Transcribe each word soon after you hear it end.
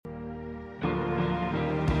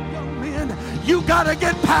You got to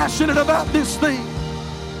get passionate about this thing.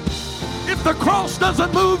 If the cross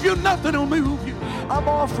doesn't move you, nothing will move you. I'm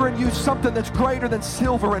offering you something that's greater than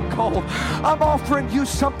silver and gold. I'm offering you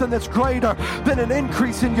something that's greater than an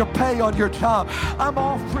increase in your pay on your job. I'm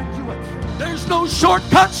offering you There's no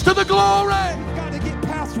shortcuts to the glory. We've got to get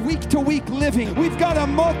past week-to-week living. We've got to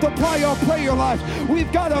multiply our prayer life.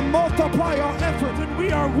 We've got to multiply our effort. And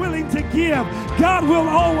we are willing to give. God will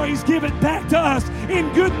always give it back to us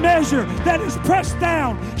in good measure that is pressed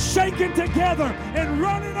down, shaken together, and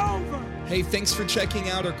running over. Hey, thanks for checking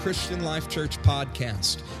out our Christian Life Church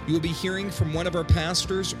podcast. You will be hearing from one of our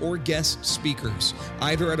pastors or guest speakers,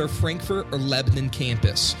 either at our Frankfort or Lebanon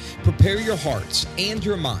campus. Prepare your hearts and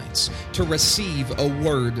your minds to receive a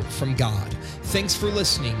word from God. Thanks for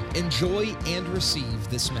listening. Enjoy and receive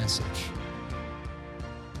this message.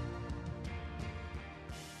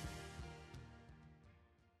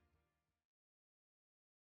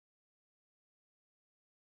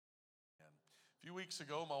 A few weeks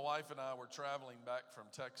ago, my wife and I were traveling back from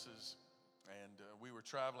Texas, and we were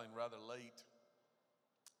traveling rather late.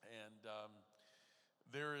 And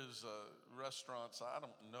there is restaurants, I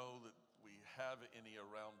don't know that we have any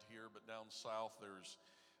around here, but down south there's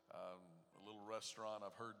a little restaurant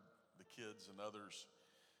I've heard the kids and others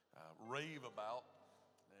rave about,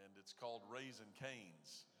 and it's called Raising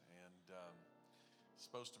Cane's. And it's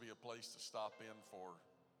supposed to be a place to stop in for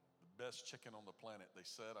best chicken on the planet, they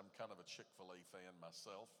said. I'm kind of a Chick-fil-A fan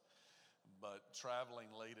myself, but traveling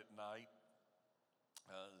late at night,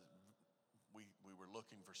 we were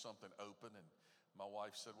looking for something open, and my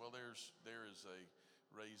wife said, well, there is a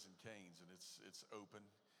Raising Cane's, and it's open.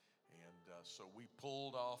 And so we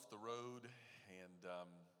pulled off the road, and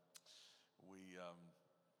we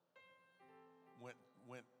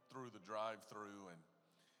went through the drive-through, and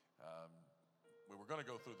we were going to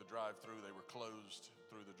go through the drive-through. They were closed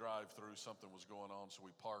through the drive-through. Something was going on, so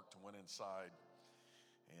we parked and went inside.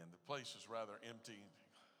 And the place was rather empty.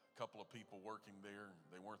 A couple of people working there.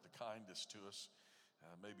 They weren't the kindest to us,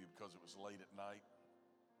 maybe because it was late at night.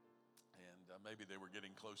 And maybe they were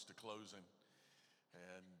getting close to closing.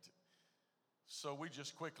 And so we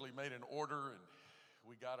just quickly made an order, and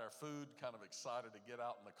we got our food, kind of excited to get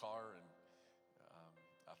out in the car. And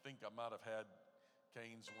I think I might have had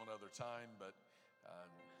Cane's one other time, but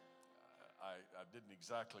I didn't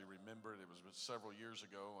exactly remember it. It was several years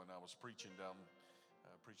ago, and I was preaching a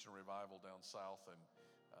revival down south, and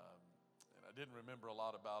I didn't remember a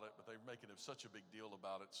lot about it, but they're making such a big deal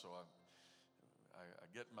about it, so I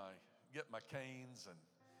get my Cane's and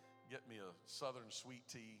get me a Southern sweet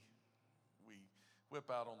tea. We whip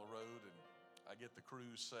out on the road, and I get the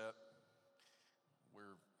cruise set.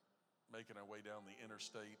 We're making our way down the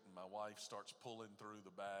interstate, and my wife starts pulling through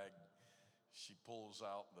the bag. She pulls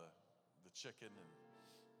out the chicken, and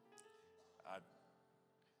I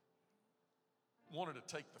wanted to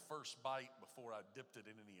take the first bite before I dipped it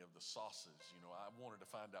in any of the sauces. I wanted to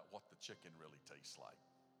find out what the chicken really tastes like.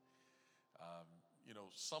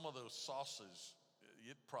 Some of those sauces,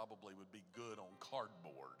 it probably would be good on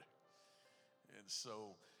cardboard. And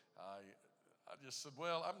so I just said,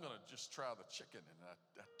 well, I'm going to just try the chicken. And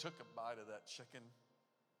I took a bite of that chicken.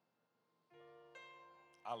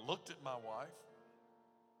 I looked at my wife.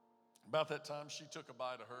 About that time, she took a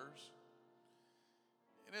bite of hers.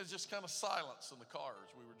 And it was just kind of silence in the car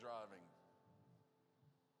as we were driving.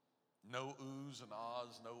 No oohs and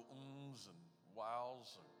ahs, no ums and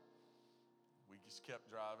wows. And we just kept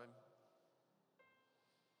driving.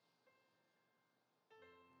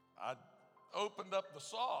 I opened up the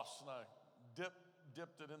sauce, and I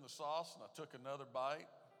dipped it in the sauce, and I took another bite.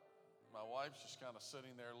 My wife's just kind of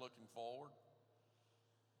sitting there looking forward.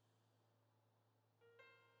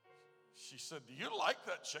 She said, do you like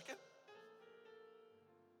that chicken?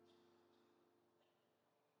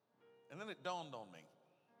 And then it dawned on me.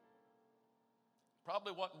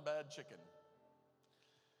 Probably wasn't bad chicken,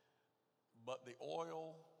 but the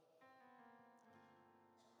oil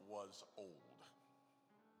was old.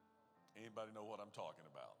 Anybody know what I'm talking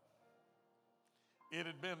about? It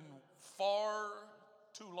had been far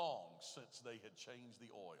too long since they had changed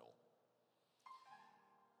the oil.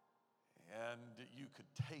 And you could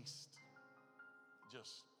taste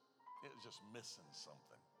it was just missing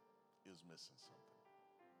something. It was missing something.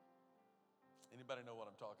 Anybody know what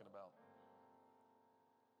I'm talking about?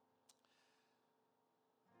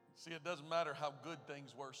 See, it doesn't matter how good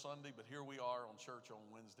things were Sunday, but here we are on church on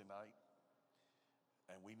Wednesday night,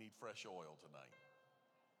 and we need fresh oil tonight.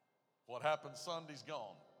 What happened Sunday's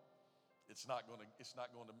gone. It's not going to,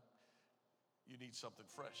 you need something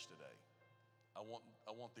fresh today. I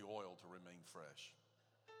want the oil to remain fresh.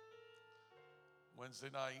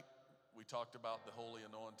 Wednesday night, we talked about the holy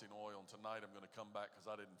anointing oil, and tonight I'm going to come back because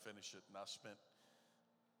I didn't finish it, and I spent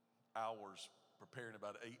hours preparing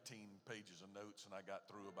about 18 pages of notes, and I got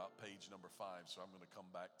through about page number 5, so I'm going to come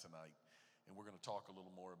back tonight, and we're going to talk a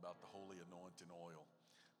little more about the holy anointing oil.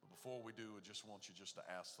 But before we do, I just want you just to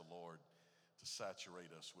ask the Lord to saturate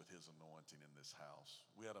us with his anointing in this house.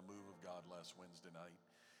 We had a move of God last Wednesday night.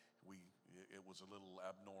 It was a little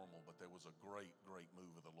abnormal, but there was a great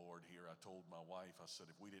move of the Lord here. I told my wife, I said,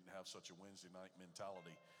 if we didn't have such a Wednesday night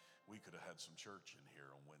mentality, we could have had some church in here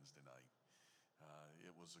on Wednesday night.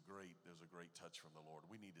 There's a great touch from the Lord.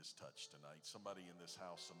 We need his touch tonight. Somebody in this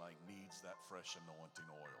house tonight needs that fresh anointing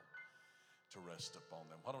oil to rest upon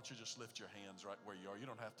them. Why don't you just lift your hands right where you are? You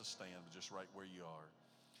don't have to stand, but just right where you are.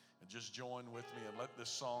 And just join with me and let this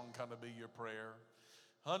song kind of be your prayer.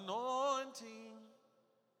 Anointing,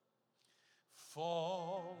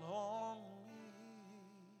 fall on me.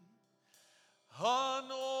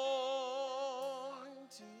 Anointing,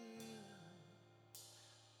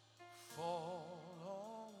 fall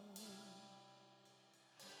on me.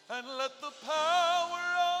 And let the power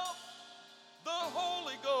of the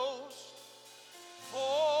Holy Ghost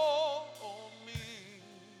fall on me.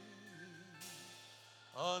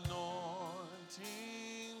 Anointing,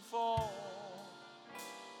 fall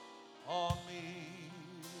on me.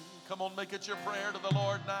 Come on, make it your prayer to the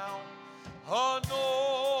Lord now. Anointing,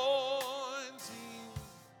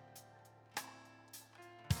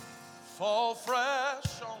 fall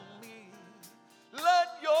fresh on me.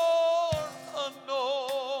 Let your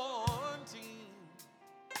anointing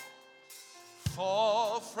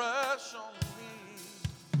fall fresh on me.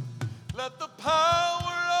 Let the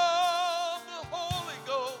power of the Holy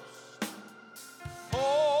Ghost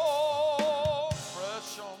fall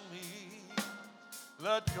fresh on me.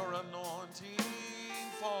 Let your anointing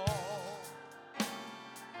fall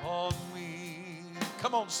on me.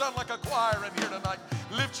 Come on, sound like a choir in here tonight.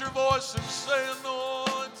 Lift your voice and say,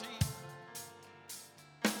 anointing,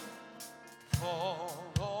 fall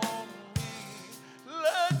on me.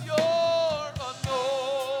 Let your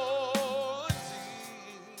anointing,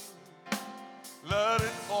 let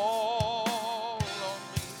it fall on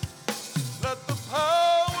me. Let the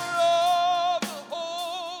power of the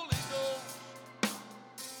Holy Ghost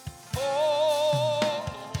fall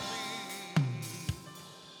on me.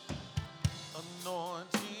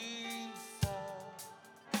 Anointing, fall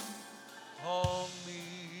on me.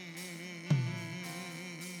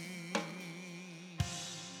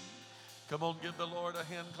 Come on, give the Lord a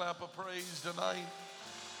hand clap of praise tonight.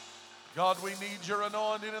 God, we need your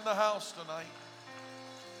anointing in the house tonight.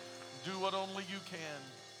 Do what only you can.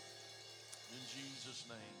 In Jesus'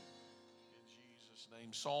 name. In Jesus'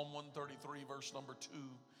 name. Psalm 133, verse number 2,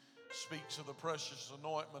 speaks of the precious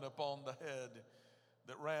anointment upon the head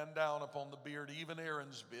that ran down upon the beard, even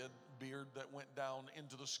Aaron's beard that went down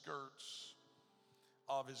into the skirts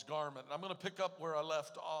of his garment. And I'm going to pick up where I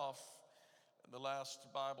left off in the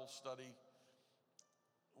last Bible study.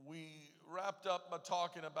 We wrapped up by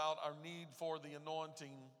talking about our need for the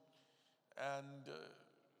anointing, and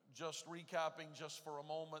just recapping just for a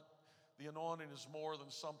moment, the anointing is more than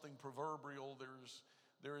something proverbial.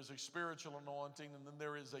 There is a spiritual anointing, and then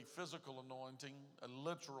there is a physical anointing, a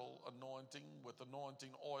literal anointing with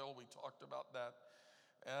anointing oil. We talked about that.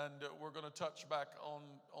 And we're going to touch back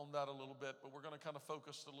on that a little bit, but we're going to kind of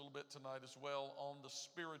focus a little bit tonight as well on the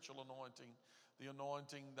spiritual anointing, the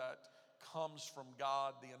anointing that comes from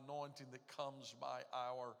God, the anointing that comes by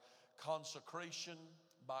our consecration,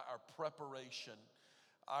 by our preparation,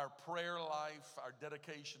 our prayer life, our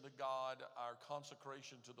dedication to God, our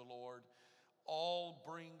consecration to the Lord, all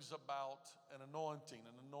brings about an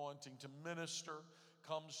anointing to minister,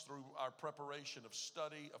 comes through our preparation of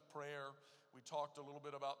study, of prayer. We talked a little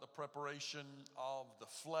bit about the preparation of the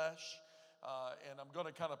flesh, and I'm going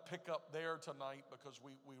to kind of pick up there tonight because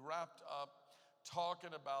we wrapped up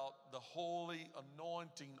talking about the holy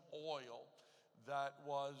anointing oil that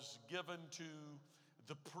was given to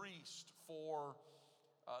the priest for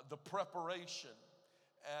the preparation.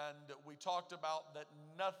 And we talked about that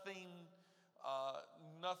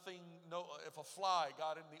if a fly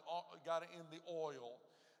got in the oil,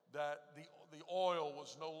 that the oil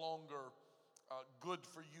was no longer good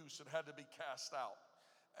for use. It had to be cast out.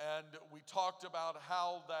 And we talked about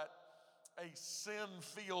how that a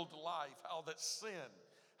sin-filled life, how that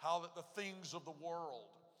the things of the world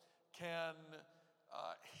can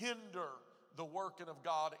hinder the working of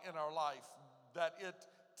God in our life, that it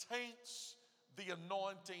taints the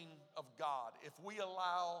anointing of God. If we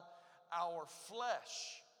allow our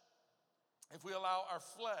flesh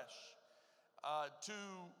to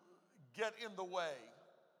get in the way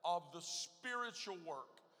of the spiritual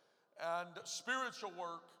work And spiritual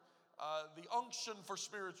work, the unction for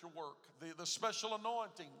spiritual work, the special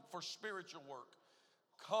anointing for spiritual work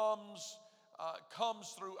comes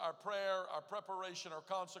through our prayer, our preparation, our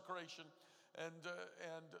consecration, and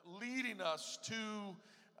leading us to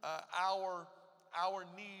our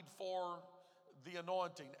need for the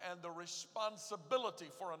anointing and the responsibility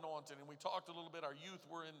for anointing. And we talked a little bit, our youth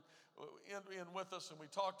were in with us, and we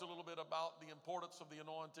talked a little bit about the importance of the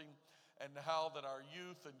anointing and how that our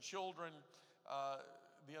youth and children,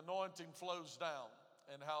 the anointing flows down,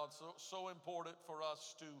 and how it's so important for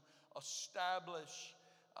us to establish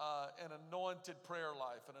an anointed prayer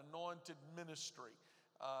life, an anointed ministry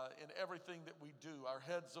in everything that we do. Our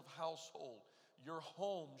heads of household, your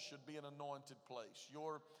home should be an anointed place.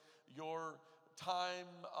 Your time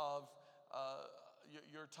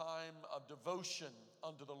of devotion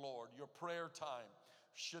unto the Lord, your prayer time,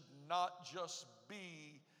 should not just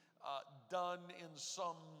be done in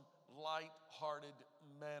some light-hearted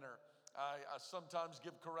manner. I sometimes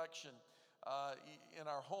give correction in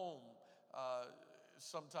our home.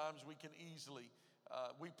 Sometimes we can easily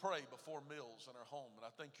we pray before meals in our home, and I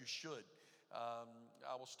think you should.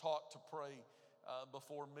 I was taught to pray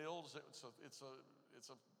before meals. It's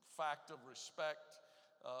a fact of respect,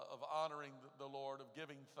 of honoring the Lord, of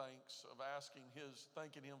giving thanks, of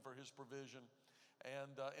thanking Him for His provision,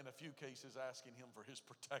 and in a few cases asking Him for His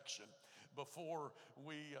protection before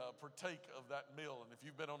we partake of that meal. And if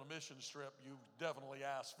you've been on a mission trip, you've definitely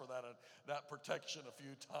asked for that protection a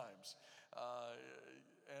few times.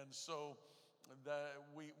 And so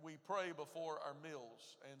we pray before our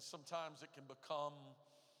meals, and sometimes it can become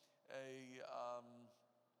a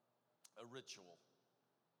ritual.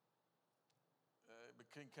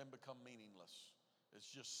 It can become meaningless. It's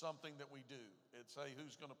just something that we do. It's, hey,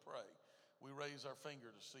 who's going to pray? We raise our finger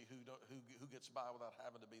to see who gets by without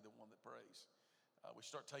having to be the one that prays. We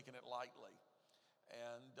start taking it lightly.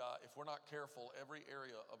 And if we're not careful, every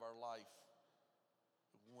area of our life,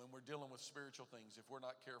 when we're dealing with spiritual things, if we're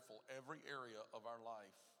not careful, every area of our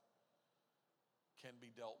life can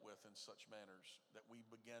be dealt with in such manners that we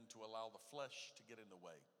begin to allow the flesh to get in the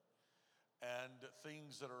way. And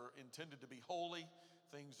things that are intended to be holy,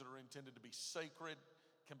 things that are intended to be sacred,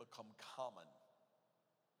 can become common.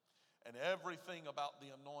 And everything about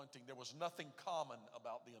the anointing, there was nothing common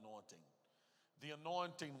about the anointing. The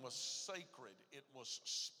anointing was sacred. It was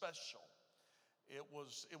special. It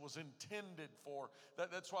was intended for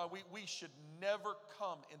that. That's why we should never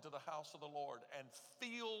come into the house of the Lord and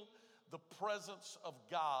feel the presence of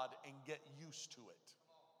God and get used to it.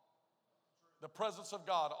 The presence of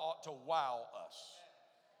God ought to wow us.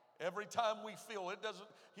 Every time we feel it doesn't,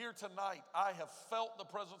 here tonight, I have felt the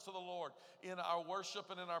presence of the Lord in our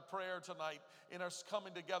worship and in our prayer tonight, in us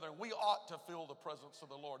coming together. And we ought to feel the presence of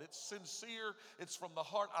the Lord. It's sincere. It's from the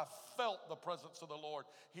heart. I felt the presence of the Lord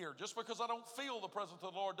here. Just because I don't feel the presence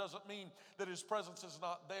of the Lord doesn't mean that His presence is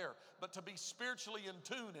not there. But to be spiritually in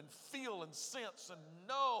tune and feel and sense and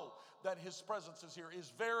know that His presence is here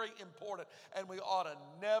is very important. And we ought to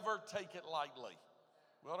never take it lightly.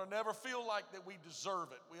 We ought to never feel like that we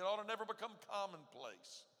deserve it. We ought to never become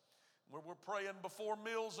commonplace. When we're praying before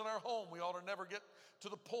meals in our home, we ought to never get to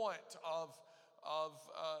the point of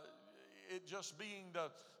it just being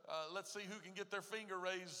let's see who can get their finger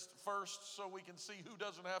raised first so we can see who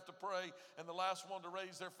doesn't have to pray, and the last one to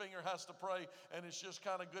raise their finger has to pray, and it's just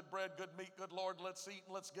kind of good bread, good meat, good Lord, let's eat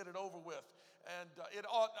and let's get it over with. And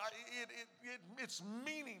it's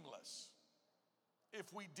meaningless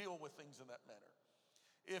if we deal with things in that manner.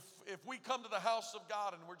 If we come to the house of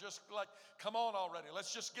God and we're just like, come on already,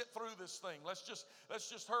 let's just get through this thing. Let's just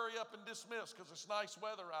hurry up and dismiss because it's nice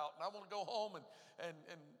weather out, and I want to go home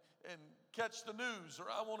and catch the news, or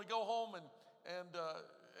I want to go home and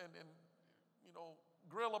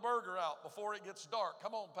grill a burger out before it gets dark.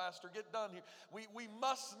 Come on, Pastor, get done here. We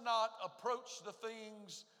must not approach the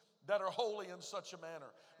things that are holy in such a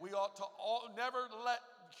manner. We ought to never let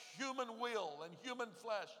human will and human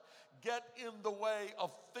flesh get in the way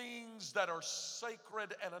of things that are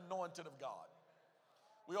sacred and anointed of God.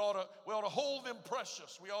 We ought to hold them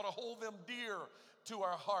precious. We ought to hold them dear to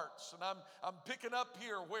our hearts. And I'm picking up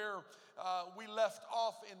here where we left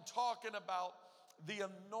off in talking about the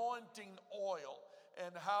anointing oil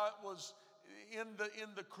and how it was in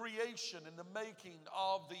the creation, in the making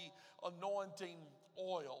of the anointing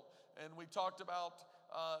oil. And we talked about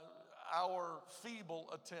our feeble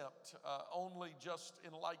attempt, only just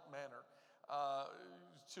in like manner,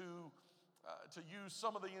 to use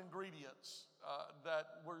some of the ingredients that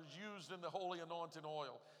were used in the holy anointing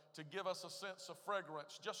oil to give us a sense of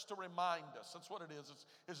fragrance, just to remind us. That's what it is.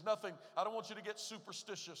 It's nothing. I don't want you to get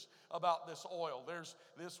superstitious about this oil. There's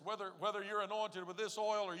this, whether you're anointed with this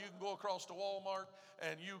oil, or you can go across to Walmart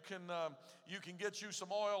and you can get you some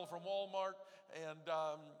oil from Walmart and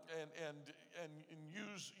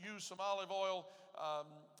use some olive oil.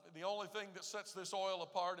 The only thing that sets this oil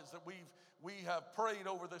apart is that we have prayed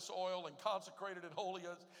over this oil and consecrated it wholly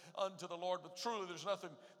unto the Lord. But truly,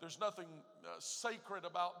 there's nothing sacred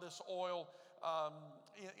about this oil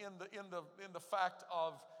in the fact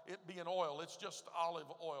of it being oil. It's just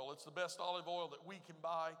olive oil. It's the best olive oil that we can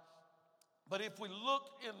buy. But if we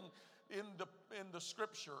look in the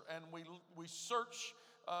Scripture and we search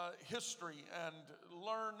history and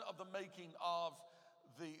learn of the making of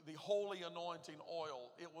the holy anointing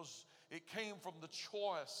oil, it came from the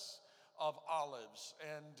choice of olives,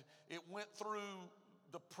 and it went through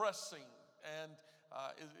the pressing. And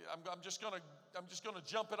I'm just gonna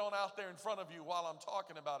jump it on out there in front of you while I'm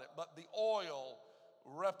talking about it. But the oil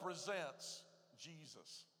represents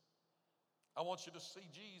Jesus. I want you to see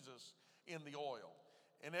Jesus in the oil,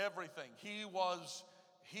 in everything. He was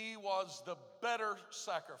the better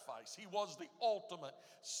sacrifice. He was the ultimate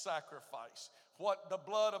sacrifice. What the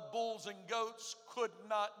blood of bulls and goats could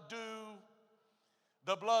not do,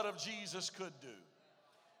 the blood of Jesus could do.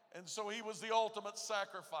 And so he was the ultimate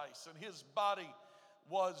sacrifice, and his body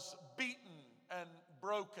was beaten and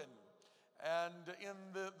broken. And in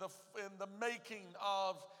the making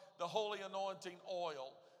of the holy anointing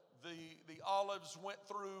oil, the olives went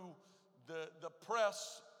through the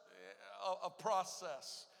press, a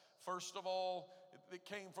process. First of all, it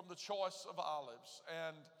came from the choice of olives,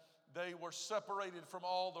 and they were separated from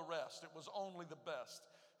all the rest. It was only the best.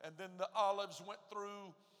 And then the olives went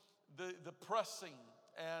through the pressing,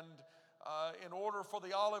 and in order for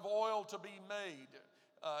the olive oil to be made,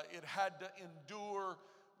 it had to endure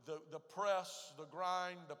the press, the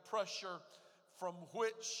grind, the pressure, from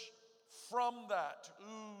that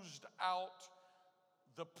oozed out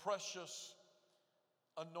the precious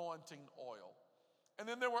anointing oil. And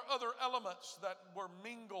then there were other elements that were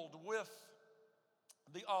mingled with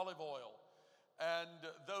the olive oil.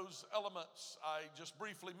 And those elements I just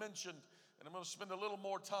briefly mentioned, and I'm going to spend a little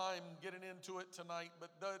more time getting into it tonight. But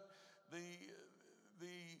the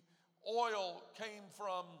oil came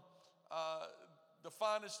from the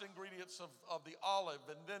finest ingredients of the olive,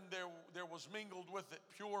 and then there was mingled with it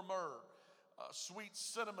pure myrrh, sweet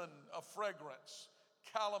cinnamon of fragrance,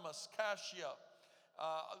 calamus, cassia.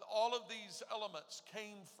 All of these elements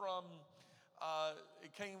came from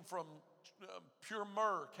pure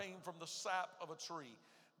myrrh, came from the sap of a tree.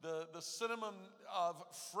 The cinnamon of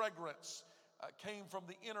fragrance came from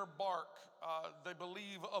the inner bark, they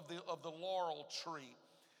believe, of the laurel tree.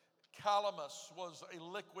 Calamus was a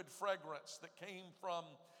liquid fragrance that came from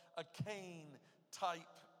a cane type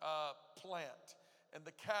plant. And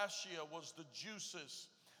the cassia was the juices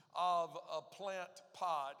of a plant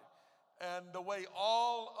pod. And the way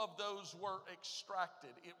all of those were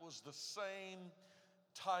extracted, it was the same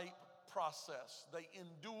type process. They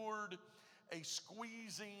endured a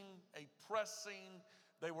squeezing, a pressing.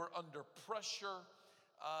 They were under pressure.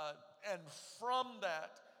 And from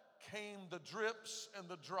that came the drips and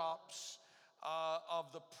the drops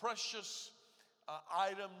of the precious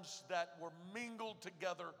items that were mingled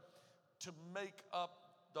together to make up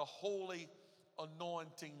the holy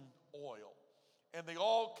anointing oil. And they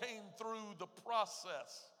all came through the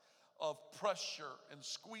process of pressure and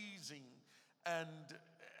squeezing, and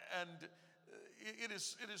it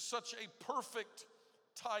is such a perfect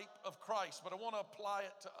type of Christ. But I want to apply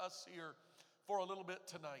it to us here for a little bit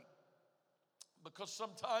tonight, because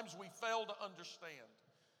sometimes we fail to understand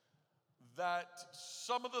that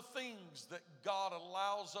some of the things that God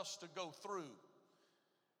allows us to go through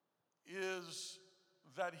is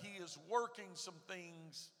that He is working some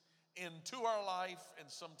things into our life, and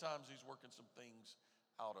sometimes He's working some things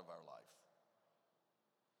out of our life.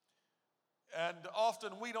 And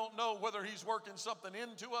often we don't know whether He's working something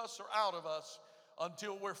into us or out of us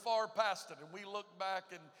until we're far past it, and we look back,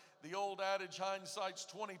 and the old adage, hindsight's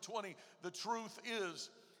 20/20. The truth is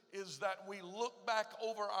that we look back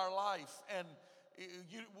over our life, and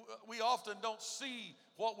we often don't see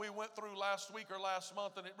what we went through last week or last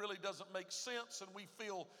month, and it really doesn't make sense, and we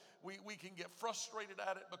feel we can get frustrated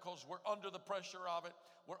at it because we're under the pressure of it,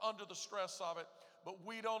 we're under the stress of it, but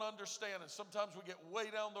we don't understand. And sometimes we get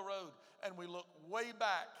way down the road and we look way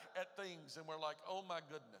back at things and we're like, oh my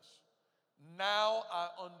goodness, now I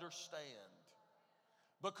understand.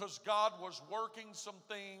 Because God was working some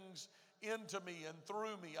things into me and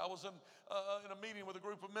through me. I was in a meeting with a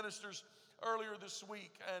group of ministers earlier this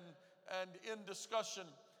week, and in discussion,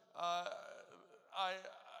 I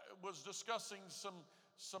was discussing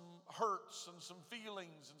some hurts and some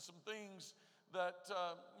feelings and some things that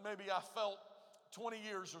maybe I felt 20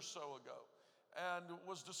 years or so ago, and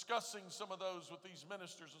was discussing some of those with these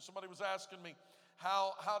ministers. And somebody was asking me,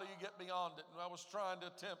 how do you get beyond it? And I was trying to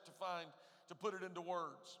attempt to put it into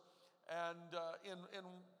words. And in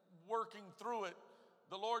working through it,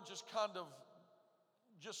 the Lord just kind of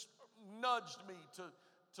just nudged me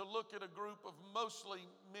to look at a group of mostly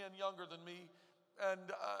men younger than me.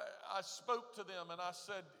 And I spoke to them and I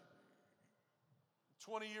said,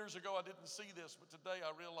 20 years ago I didn't see this, but today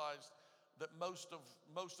I realized that most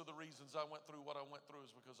of the reasons I went through what I went through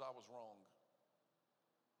is because I was wrong.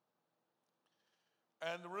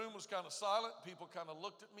 And the room was kind of silent. People kind of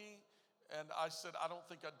looked at me, and I said, I don't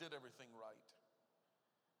think I did everything right.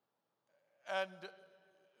 And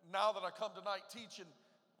now that I come tonight teaching,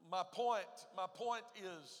 my point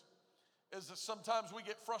is that sometimes we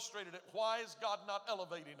get frustrated at why is God not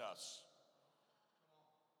elevating us?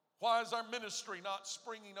 Why is our ministry not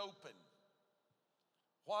springing open?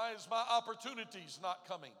 Why is my opportunities not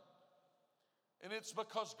coming? And it's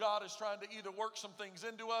because God is trying to either work some things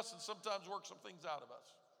into us and sometimes work some things out of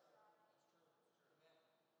us.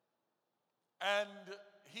 And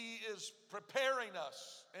He is preparing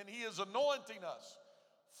us and He is anointing us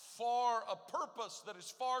for a purpose that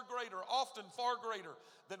is far greater, often far greater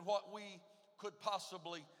than what we could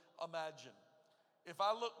possibly imagine. If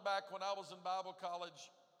I look back when I was in Bible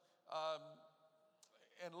college,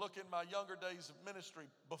 and look in my younger days of ministry,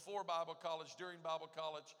 before Bible college, during Bible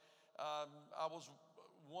college, I was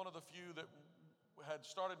one of the few that had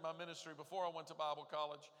started my ministry before I went to Bible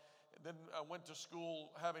college. And then I went to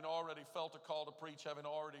school having already felt a call to preach, having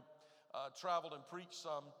already traveled and preached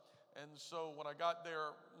some. And so when I got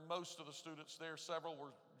there, most of the students there, several,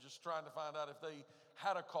 were just trying to find out if they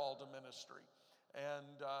had a call to ministry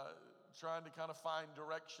and trying to kind of find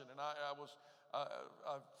direction. And I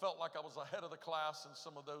felt like I was ahead of the class in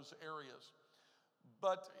some of those areas.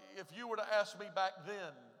 But if you were to ask me back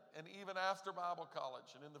then, and even after Bible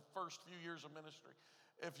college and in the first few years of ministry,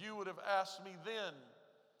 if you would have asked me then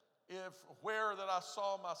where that I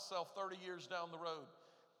saw myself 30 years down the road,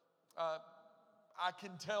 I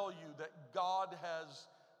can tell you that God has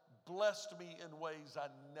blessed me in ways I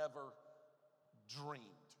never dreamed.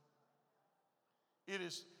 It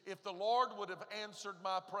is, if the Lord would have answered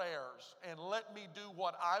my prayers and let me do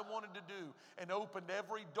what I wanted to do and opened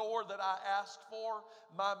every door that I asked for,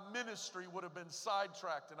 my ministry would have been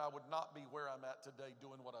sidetracked and I would not be where I'm at today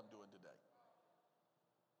doing what I'm doing today.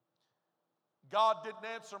 God didn't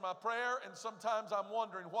answer my prayer, and sometimes I'm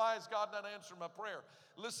wondering, why is God not answering my prayer?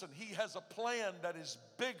 Listen, He has a plan that is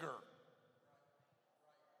bigger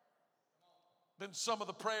than some of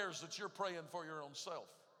the prayers that you're praying for your own self.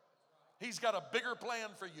 He's got a bigger plan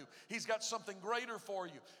for you. He's got something greater for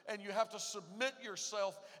you. And you have to submit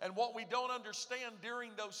yourself. And what we don't understand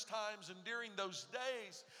during those times and during those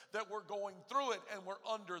days that we're going through it and we're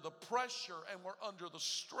under the pressure and we're under the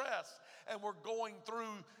stress and we're going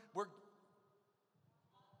through,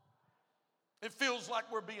 it feels like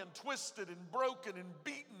we're being twisted and broken and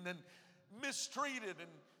beaten and mistreated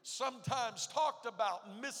and sometimes talked about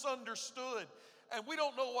and misunderstood. And we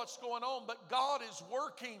don't know what's going on, but God is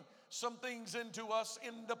working some things into us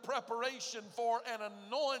in the preparation for an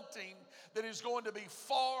anointing that is going to be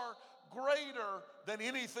far greater than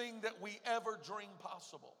anything that we ever dreamed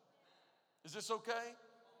possible. Is this okay?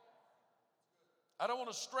 I don't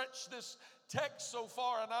want to stretch this text so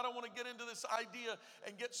far, and I don't want to get into this idea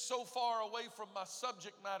and get so far away from my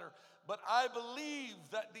subject matter. But I believe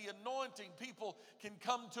that the anointing, people can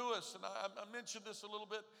come to us, and I mentioned this a little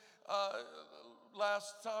bit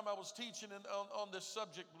last time I was teaching on this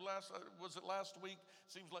subject. Was it last week?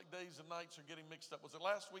 Seems like days and nights are getting mixed up. Was it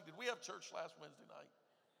last week? Did we have church last Wednesday night?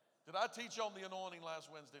 Did I teach on the anointing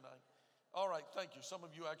last Wednesday night? All right, thank you. Some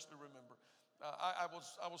of you actually remember. I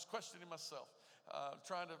was questioning myself,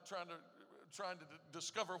 trying to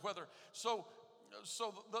discover whether. So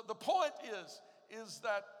the point is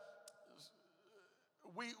that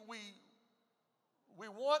we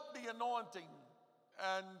want the anointing,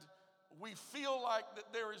 and we feel like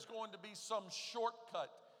that there is going to be some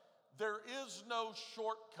shortcut. There is no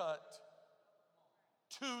shortcut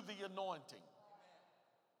to the anointing.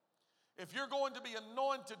 If you're going to be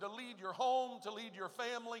anointed to lead your home, to lead your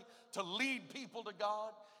family, to lead people to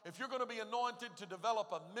God, if you're going to be anointed to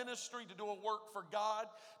develop a ministry, to do a work for God,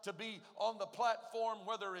 to be on the platform,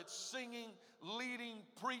 whether it's singing, leading,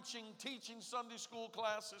 preaching, teaching Sunday school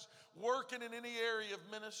classes, working in any area of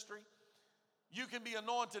ministry, you can be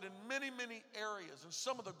anointed in many, many areas. And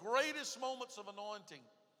some of the greatest moments of anointing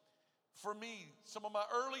For me, some of my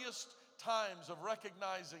earliest times of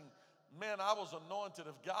recognizing, man, I was anointed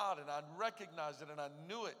of God, and I recognized it and I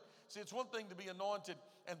knew it. See, it's one thing to be anointed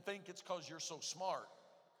and think it's because you're so smart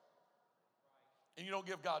and you don't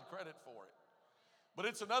give God credit for it. But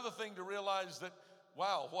it's another thing to realize that,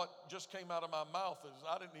 wow, what just came out of my mouth is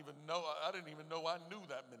I didn't even know I knew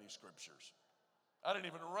that many scriptures. I didn't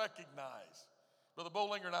even recognize. Brother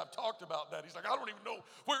Bollinger and I have talked about that. He's like, I don't even know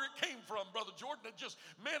where it came from, Brother Jordan. It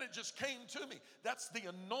just came to me. That's the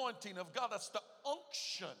anointing of God. That's the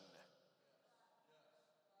unction.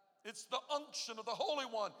 It's the unction of the Holy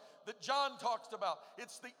One that John talks about.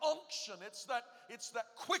 It's the unction. It's that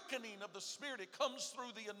quickening of the Spirit. It comes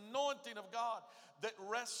through the anointing of God that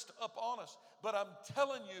rests upon us. But I'm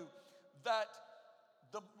telling you that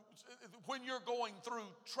when you're going through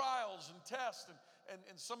trials and tests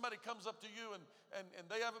and somebody comes up to you and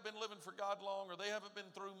they haven't been living for God long, or they haven't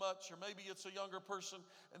been through much, or maybe it's a younger person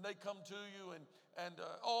and they come to you and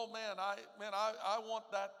oh man, I want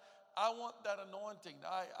that anointing.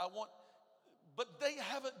 But they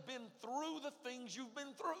haven't been through the things you've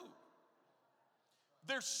been through.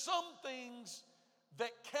 There's some things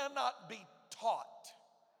that cannot be taught.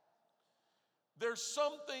 There's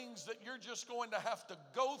some things that you're just going to have to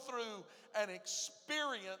go through and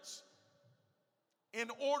experience in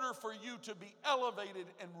order for you to be elevated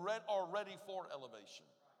and ready for elevation.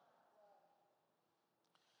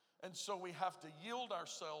 And so we have to yield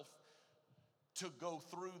ourselves to go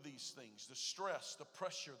through these things. The stress, the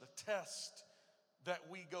pressure, the test that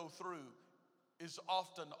we go through is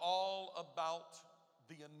often all about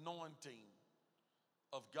the anointing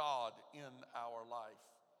of God in our life.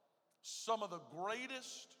 Some of the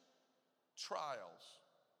greatest trials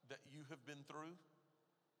that you have been through,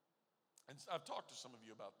 and I've talked to some of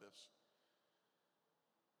you about this.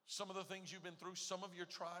 Some of the things you've been through, some of your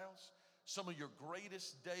trials, some of your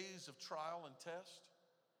greatest days of trial and test,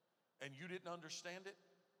 and you didn't understand it.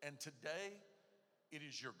 And today, it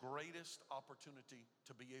is your greatest opportunity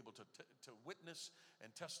to be able to witness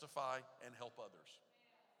and testify and help others.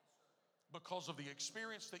 Because of the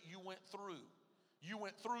experience that you went through. You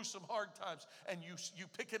went through some hard times, and you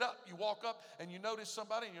pick it up. You walk up and you notice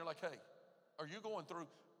somebody and you're like, hey, are you going through?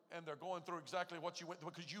 And they're going through exactly what you went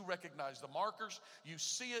through, because you recognize the markers. You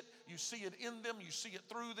see it in them, you see it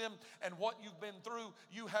through them, and what you've been through,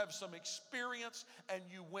 you have some experience, and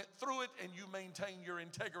you went through it, and you maintain your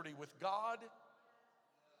integrity with God.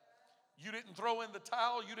 You didn't throw in the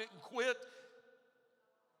towel, you didn't quit.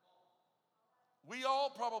 We all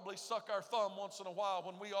probably suck our thumb once in a while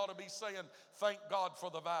when we ought to be saying, thank God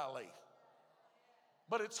for the valley.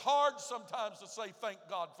 But it's hard sometimes to say thank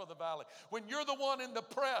God for the valley. When you're the one in the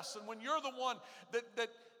press, and when you're the one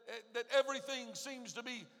that everything seems to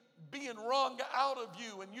be being wrung out of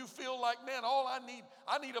you, and you feel like, man, all I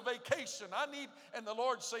need a vacation. And the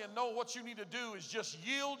Lord's saying, no, what you need to do is just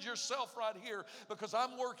yield yourself right here, because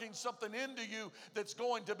I'm working something into you that's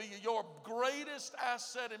going to be your greatest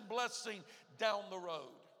asset and blessing down the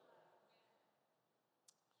road.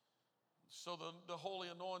 So the holy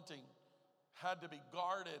anointing had to be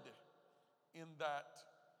guarded in that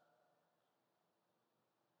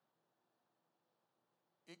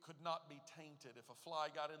it could not be tainted. If a fly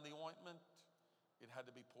got in the ointment, it had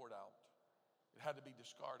to be poured out. It had to be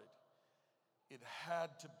discarded. It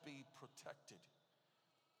had to be protected.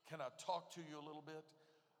 Can I talk to you a little bit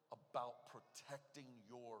about protecting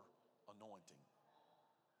your anointing?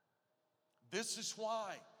 This is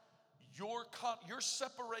why your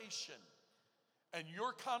separation and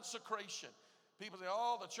your consecration. People say,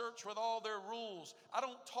 oh, the church with all their rules. I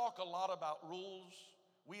don't talk a lot about rules.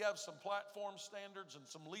 We have some platform standards and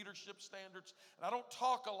some leadership standards, and I don't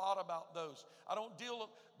talk a lot about those. I don't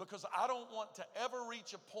because I don't want to ever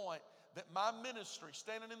reach a point that my ministry,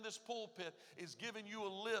 standing in this pulpit, is giving you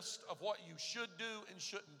a list of what you should do and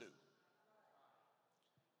shouldn't do.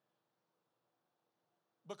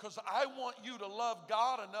 Because I want you to love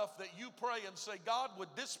God enough that you pray and say, God, would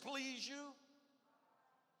this please you?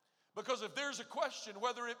 Because if there's a question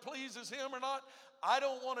whether it pleases him or not, I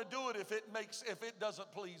don't want to do it if it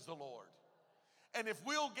doesn't please the Lord. And if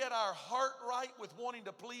we'll get our heart right with wanting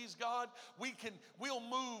to please God, we'll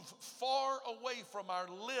move far away from our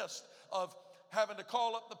list of having to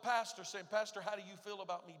call up the pastor saying, Pastor, how do you feel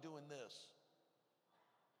about me doing this?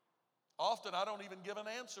 Often I don't even give an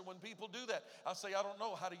answer when people do that. I say, I don't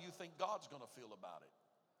know. How do you think God's going to feel about it?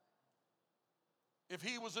 If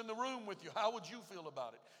he was in the room with you, how would you feel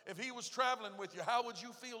about it? If he was traveling with you, how would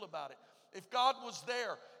you feel about it? If God was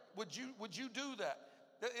there, would you do that?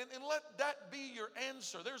 And let that be your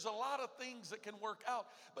answer. There's a lot of things that can work out.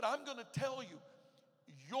 But I'm going to tell you,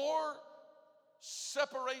 your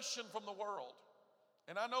separation from the world.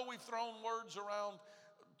 And I know we've thrown words around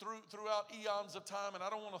throughout eons of time, and I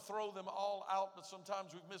don't want to throw them all out, but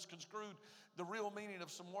sometimes we've misconstrued the real meaning of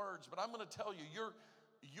some words. But I'm going to tell you,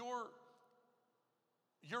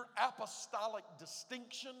 your apostolic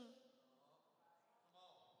distinction,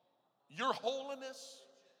 your holiness,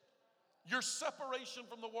 your separation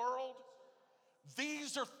from the world,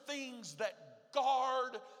 these are things that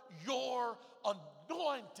guard your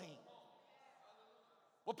anointing.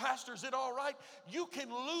 Well, Pastor, is it all right? You can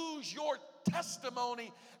lose your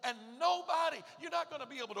testimony and you're not going to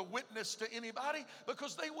be able to witness to anybody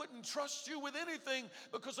because they wouldn't trust you with anything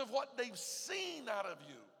because of what they've seen out of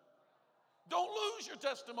you. Don't lose your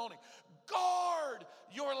testimony. Guard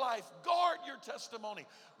your life. Guard your testimony.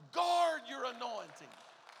 Guard your anointing.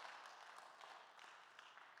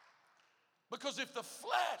 Because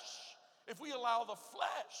if we allow the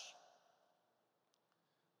flesh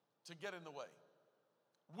to get in the way,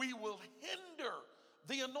 we will hinder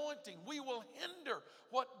the anointing. We will hinder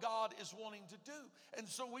what God is wanting to do. And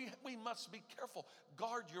so we must be careful.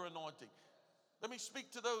 Guard your anointing. Let me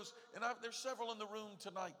speak to those, and there's several in the room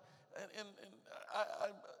tonight, and I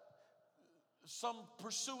some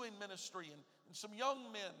pursuing ministry and some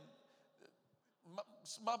young men,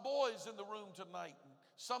 my boys in the room tonight, and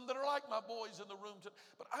some that are like my boys in the room tonight.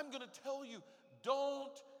 But I'm going to tell you,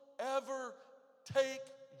 don't ever take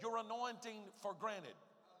your anointing for granted.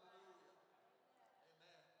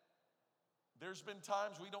 There's been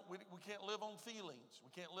times we can't live on feelings.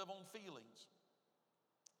 We can't live on feelings.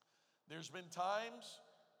 There's been times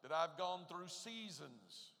that I've gone through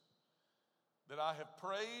seasons that I have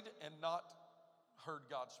prayed and not heard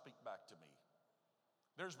God speak back to me.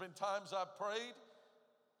 There's been times I've prayed.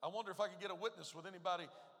 I wonder if I could get a witness with anybody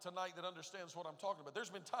tonight that understands what I'm talking about.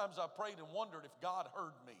 There's been times I've prayed and wondered if God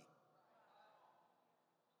heard me.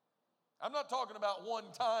 I'm not talking about one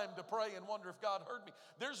time to pray and wonder if God heard me.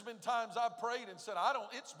 There's been times I've prayed and said,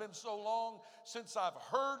 it's been so long since I've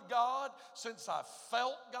heard God, since I've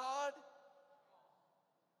felt God.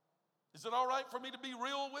 Is it all right for me to be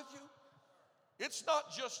real with you? It's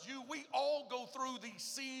not just you. We all go through these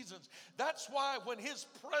seasons. That's why when His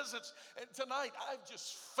presence, and tonight I've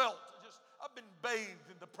just felt, I've been bathed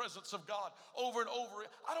in the presence of God over and over.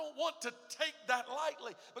 I don't want to take that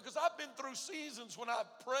lightly because I've been through seasons when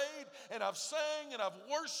I've prayed and I've sang and I've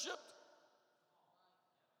worshiped.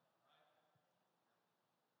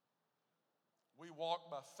 We walk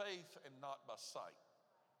by faith and not by sight.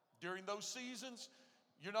 During those seasons,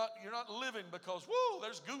 you're not living because,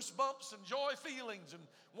 there's goosebumps and joy feelings and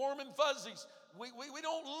warm and fuzzies. We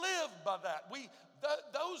don't live by that.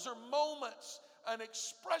 Those are moments and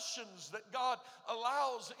expressions that God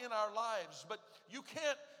allows in our lives, but you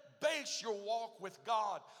can't base your walk with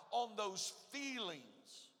God on those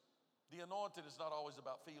feelings. The anointed is not always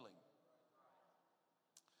about feeling.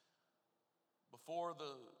 Before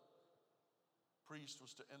the priest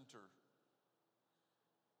was to enter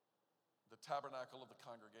the tabernacle of the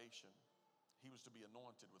congregation, he was to be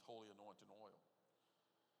anointed with holy anointing oil.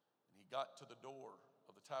 And he got to the door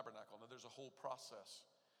of the tabernacle. Now there's a whole process.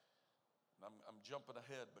 And I'm jumping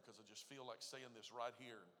ahead because I just feel like saying this right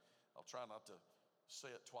here. And I'll try not to say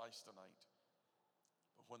it twice tonight.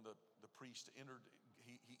 But when the priest entered,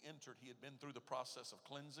 he had been through the process of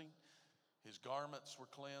cleansing. His garments were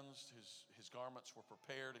cleansed. His garments were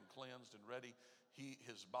prepared and cleansed and ready.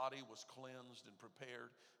 His body was cleansed and prepared.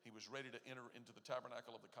 He was ready to enter into the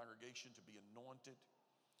tabernacle of the congregation to be anointed.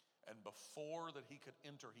 And before that he could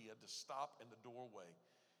enter, he had to stop in the doorway.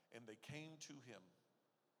 And they came to him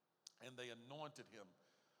and they anointed him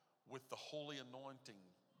with the holy anointing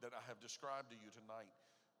that I have described to you tonight,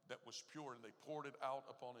 that was pure. And they poured it out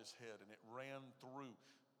upon his head and it ran through.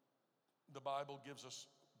 The Bible gives us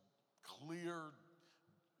clear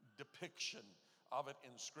depiction of it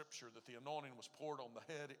in Scripture, that the anointing was poured on the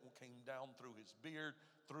head. It came down through his beard,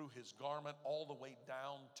 through his garment, all the way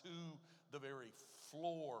down to the very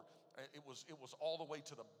floor. It was all the way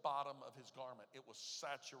to the bottom of his garment. It was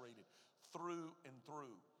saturated through and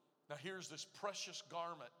through. Now here's this precious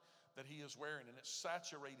garment that he is wearing, and it's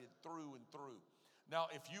saturated through and through. Now,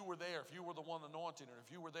 if you were there, if you were the one anointed, or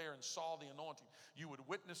if you were there and saw the anointing, you would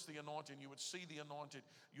witness the anointing, you would see the anointed,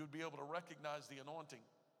 you would be able to recognize the anointing.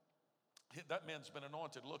 That man's been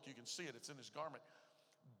anointed. Look, you can see it. It's in his garment.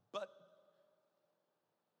 But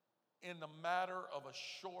in the matter of a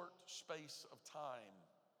short space of time,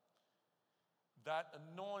 that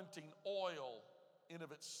anointing oil in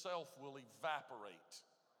of itself will evaporate.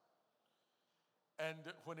 And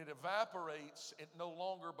when it evaporates, it no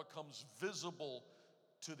longer becomes visible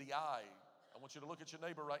to the eye. I want you to look at your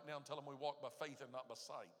neighbor right now and tell him we walk by faith and not by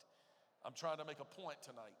sight. I'm trying to make a point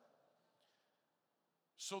tonight.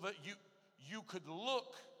 So that you could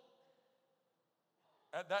look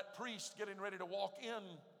at that priest getting ready to walk in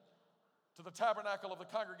to the tabernacle of the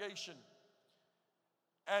congregation,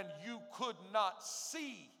 and you could not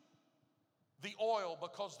see the oil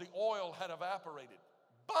because the oil had evaporated.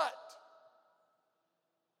 But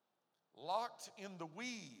locked in the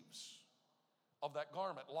weaves of that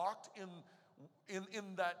garment, locked in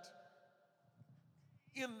that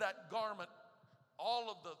garment,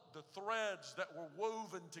 all of the threads that were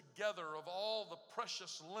woven together of all the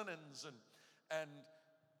precious linens and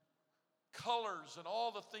colors and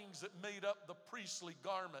all the things that made up the priestly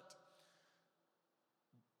garment.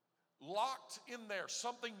 Locked in there,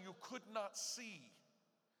 something you could not see.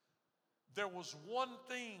 There was one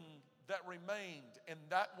thing that remained, and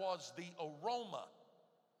that was the aroma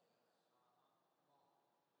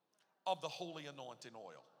of the holy anointing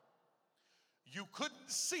oil. You couldn't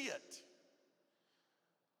see it,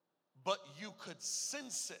 but you could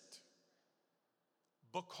sense it,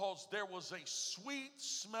 because there was a sweet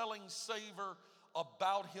smelling savor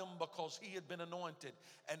about him because he had been anointed.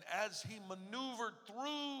 And as he maneuvered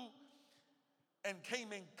through and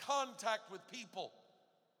came in contact with people,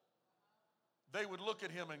 they would look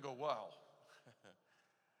at him and go, wow,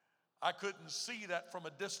 I couldn't see that from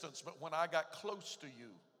a distance, but when I got close to you,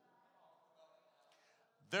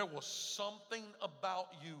 there was something about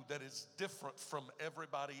you that is different from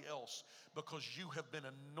everybody else because you have been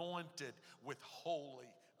anointed with holy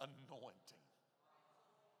anointing.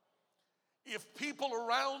 If people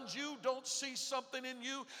around you don't see something in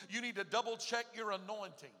you, you need to double check your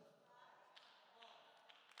anointing.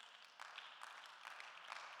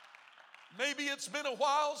 Maybe it's been a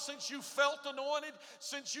while since you felt anointed,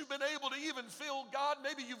 since you've been able to even feel God.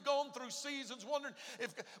 Maybe you've gone through seasons wondering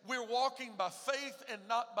if we're walking by faith and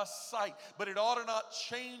not by sight. But it ought to not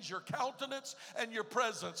change your countenance and your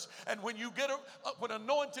presence. And when when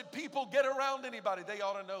anointed people get around anybody, they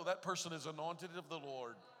ought to know that person is anointed of the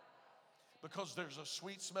Lord. Because there's a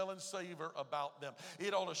sweet smelling savor about them.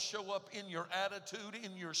 It ought to show up in your attitude,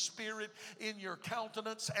 in your spirit, in your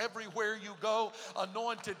countenance, everywhere you go.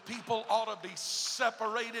 Anointed people ought to be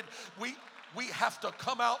separated. We have to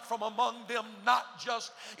come out from among them, not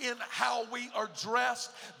just in how we are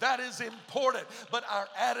dressed. That is important. But our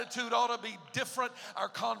attitude ought to be different. Our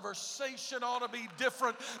conversation ought to be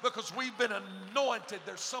different because we've been anointed.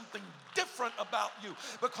 There's something different about you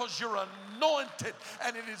because you're anointed.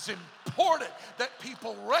 And it is important that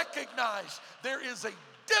people recognize there is a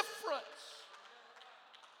difference.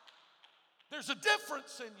 There's a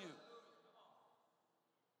difference in you.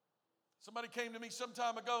 Somebody came to me some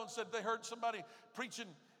time ago and said they heard somebody preaching.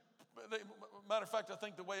 Matter of fact, I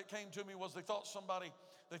think the way it came to me was they thought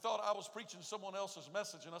I was preaching someone else's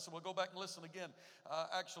message. And I said, well, go back and listen again.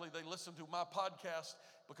 Actually, they listened to my podcast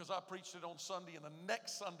because I preached it on Sunday. And the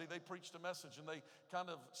next Sunday, they preached a message. And they kind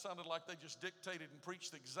of sounded like they just dictated and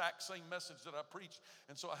preached the exact same message that I preached.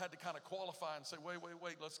 And so I had to kind of qualify and say,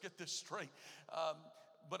 wait, let's get this straight.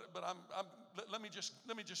 But let me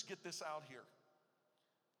just get this out here.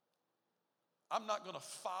 I'm not going to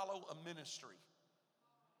follow a ministry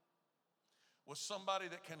with somebody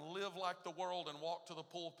that can live like the world and walk to the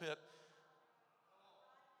pulpit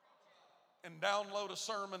and download a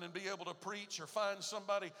sermon and be able to preach, or find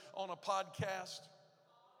somebody on a podcast.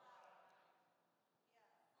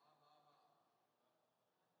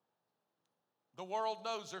 The world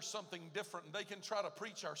knows there's something different, and they can try to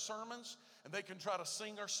preach our sermons and they can try to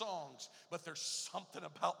sing our songs, but there's something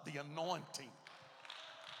about the anointing.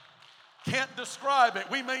 Can't describe it.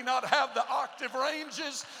 We may not have the octave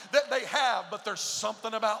ranges that they have, but there's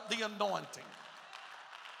something about the anointing.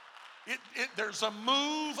 There's a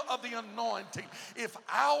move of the anointing. If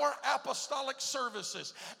our apostolic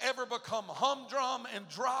services ever become humdrum and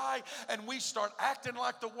dry and we start acting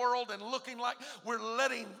like the world and looking like we're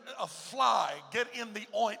letting a fly get in the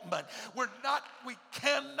ointment, we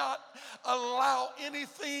cannot allow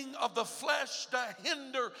anything of the flesh to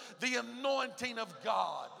hinder the anointing of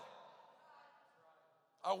God.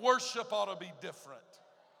 Our worship ought to be different.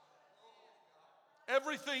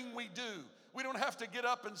 Everything we do, we don't have to get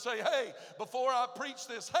up and say, hey, before I preach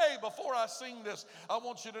this, hey, before I sing this, I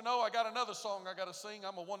want you to know I got another song I got to sing.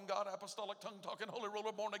 I'm a one God, apostolic, tongue-talking, holy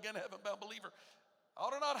roller, born again, heaven-bound believer. I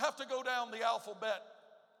ought to not have to go down the alphabet.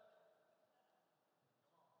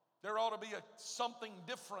 There ought to be something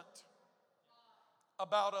different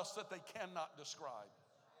about us that they cannot describe.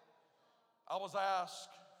 I was asked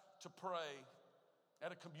to pray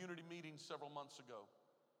at a community meeting several months ago.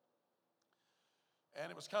 And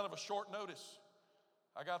it was kind of a short notice.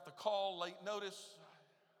 I got the call late notice.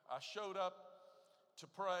 I showed up to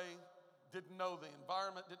pray. Didn't know the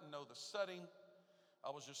environment, didn't know the setting.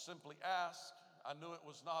 I was just simply asked. I knew it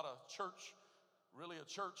was not a church, really a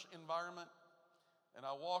church environment. And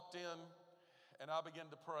I walked in and I began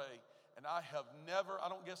to pray. And I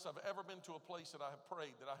don't guess I've ever been to a place that I have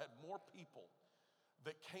prayed that I had more people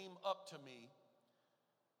that came up to me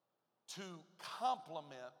to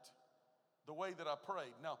compliment the way that I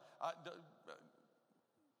prayed. Now,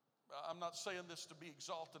 I'm not saying this to be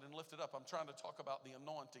exalted and lifted up. I'm trying to talk about the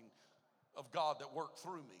anointing of God that worked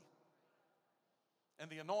through me. And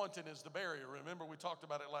the anointing is the barrier. Remember, we talked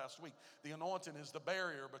about it last week. The anointing is the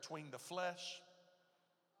barrier between the flesh.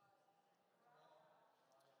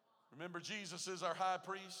 Remember, Jesus is our high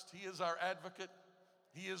priest. He is our advocate.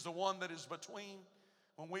 He is the one that is between.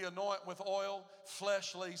 When we anoint with oil,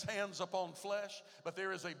 flesh lays hands upon flesh, but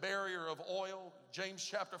there is a barrier of oil. James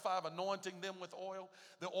chapter 5, anointing them with oil.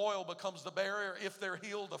 The oil becomes the barrier. If they're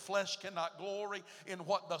healed, the flesh cannot glory in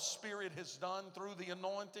what the Spirit has done through the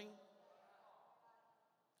anointing.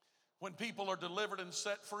 When people are delivered and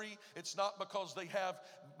set free, it's not because they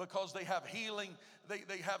have healing,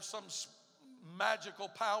 they have some magical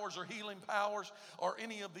powers or healing powers or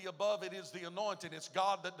any of the above. It is the anointing. It's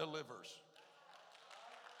God that delivers.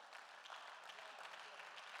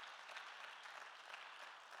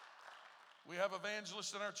 We have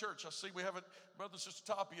evangelists in our church. I see we have Brother and Sister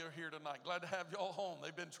Tapia here tonight. Glad to have y'all home.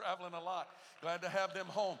 They've been traveling a lot. Glad to have them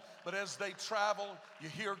home. But as they travel, you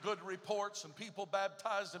hear good reports and people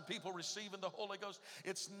baptized and people receiving the Holy Ghost.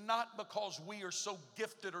 It's not because we are so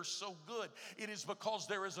gifted or so good. It is because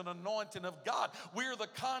there is an anointing of God. We're the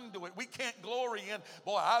conduit. We can't glory in,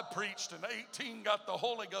 boy, I preached and 18 got the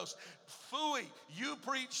Holy Ghost. Phooey, you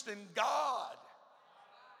preached in God.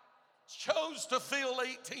 Chose to fill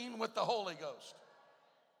 18 with the Holy Ghost.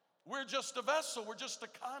 We're just a vessel. We're just a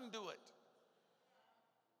conduit.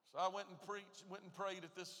 So I went and prayed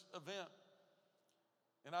at this event.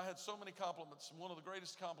 And I had so many compliments. And one of the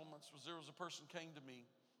greatest compliments was there was a person came to me,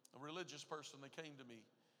 a religious person, they came to me.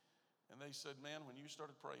 And they said, man, when you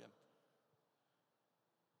started praying, I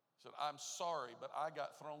said, I'm sorry, but I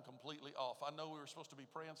got thrown completely off. I know we were supposed to be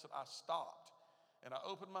praying. I said, I stopped. And I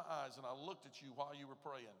opened my eyes and I looked at you while you were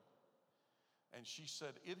praying. And she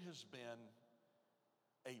said, it has been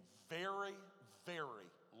a very, very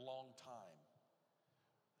long time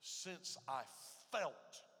since I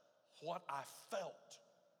felt what I felt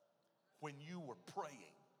when you were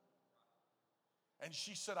praying. And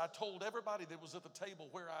she said, I told everybody that was at the table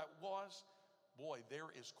where I was, boy, there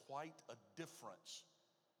is quite a difference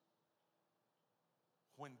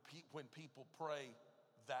when people pray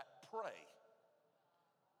that pray.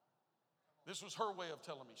 This was her way of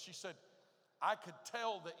telling me. She said, I could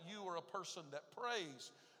tell that you were a person that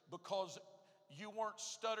prays because you weren't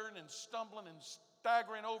stuttering and stumbling and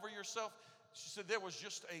staggering over yourself. She said there was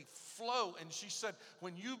just a flow. And she said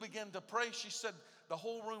when you began to pray, she said the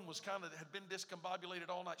whole room had been discombobulated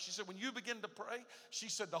all night. She said when you begin to pray, she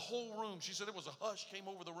said the whole room, she said there was a hush came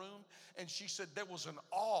over the room. And she said there was an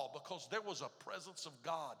awe because there was a presence of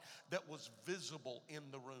God that was visible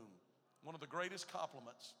in the room. One of the greatest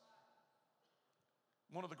compliments.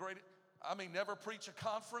 I may never preach a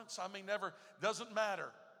conference. Doesn't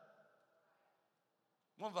matter.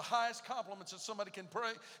 One of the highest compliments that somebody can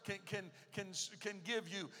give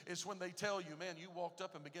you is when they tell you, man, you walked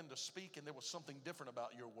up and began to speak and there was something different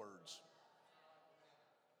about your words.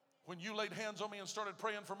 When you laid hands on me and started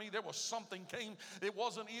praying for me, there was something came. It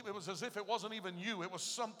was as if it wasn't even you. It was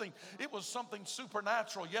something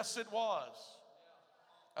supernatural. Yes, it was.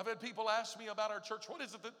 I've had people ask me about our church. What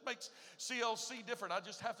is it that makes CLC different? I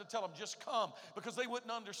just have to tell them, just come. Because they wouldn't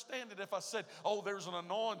understand it if I said, oh, there's an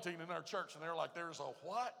anointing in our church. And they're like, there's a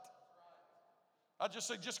what? I just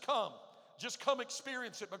say, just come. Just come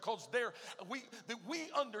experience it because we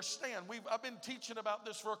understand. I've been teaching about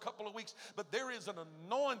this for a couple of weeks. But there is an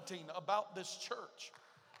anointing about this church.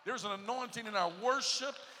 There's an anointing in our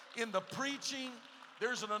worship, in the preaching.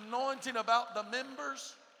 There's an anointing about the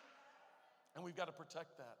members. And we've got to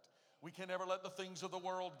protect that. We can't ever let the things of the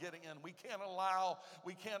world get in. We can't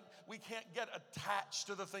get attached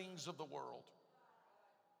to the things of the world.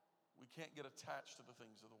 We can't get attached to the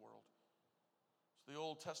things of the world. So the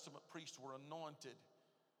Old Testament priests were anointed,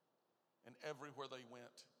 and everywhere they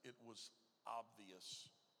went, it was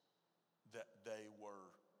obvious that they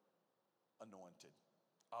were anointed.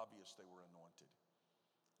 Obvious they were anointed.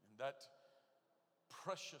 And that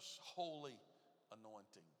precious, holy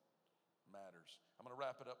anointing matters. I'm going to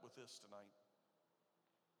wrap it up with this tonight.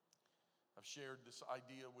 I've shared this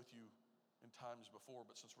idea with you in times before,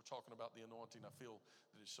 but since we're talking about the anointing, I feel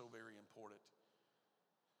that it's so very important.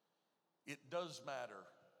 It does matter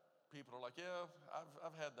people are like, yeah,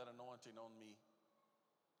 I've had that anointing on me.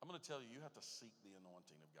 I'm going to tell you, you have to seek the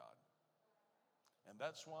anointing of God. And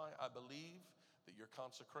that's why I believe that your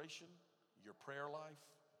consecration, your prayer life.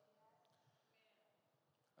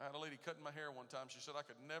 I had a lady cutting my hair one time. She said, I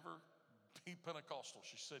could never be Pentecostal.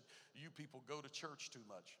 She said, you people go to church too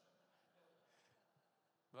much.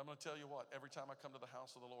 But I'm going to tell you what, every time I come to the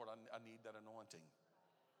house of the Lord, I need that anointing.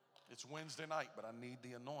 It's Wednesday night, but I need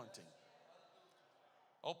the anointing.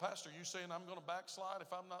 Oh, Pastor, you saying I'm going to backslide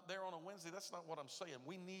if I'm not there on a Wednesday? That's not what I'm saying.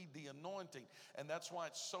 We need the anointing, and that's why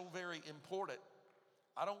it's so very important.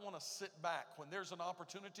 I don't want to sit back. When there's an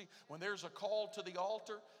opportunity, when there's a call to the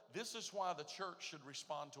altar, this is why the church should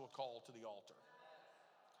respond to a call to the altar.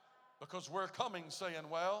 Because we're coming saying,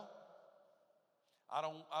 well,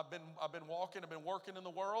 I've been walking, I've been working in the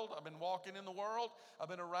world, I've been walking in the world, I've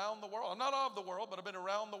been around the world. I'm not of the world, but I've been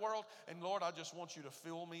around the world. And Lord, I just want you to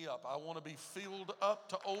fill me up. I want to be filled up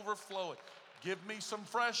to overflowing. Give me some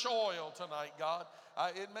fresh oil tonight, God.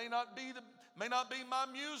 It may not be my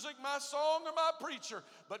music, my song, or my preacher,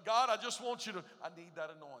 but God, I just want you to, I need that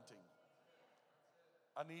anointing.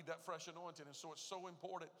 I need that fresh anointing. And so it's so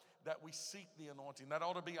important that we seek the anointing. That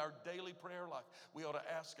ought to be our daily prayer life. We ought to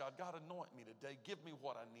ask God, God, anoint me today. Give me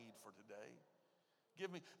what I need for today.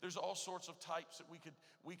 There's all sorts of types that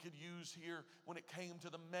we could use here when it came to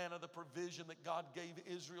the manna, the provision that God gave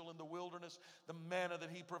Israel in the wilderness, the manna that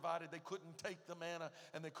he provided. They couldn't take the manna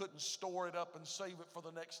and they couldn't store it up and save it for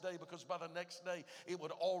the next day, because by the next day it would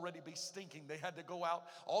already be stinking. They had to go out.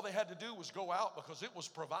 All they had to do was go out because it was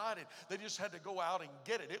provided. They just had to go out and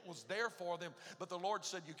get it. It was there for them. But the Lord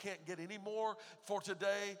said, you can't get any more for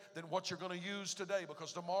today than what you're going to use today,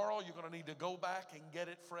 because tomorrow you're going to need to go back and get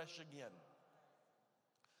it fresh again.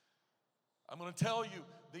 I'm going to tell you,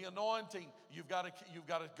 the anointing, you've got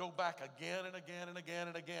to go back again and again and again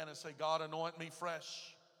and again and say, God, anoint me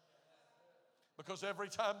fresh. Because every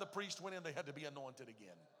time the priest went in, they had to be anointed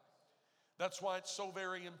again. That's why it's so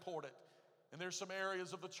very important. And there's some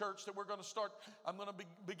areas of the church that I'm going to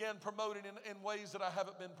begin promoting in ways that I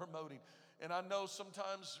haven't been promoting. And I know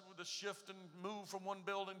sometimes the shift and move from one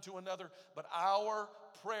building to another, but our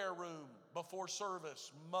prayer room before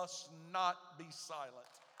service must not be silent.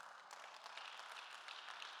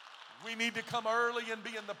 We need to come early and be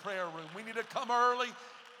in the prayer room. We need to come early.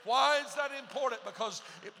 Why is that important? Because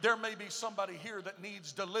there may be somebody here that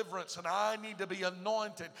needs deliverance, and I need to be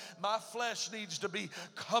anointed. My flesh needs to be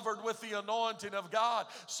covered with the anointing of God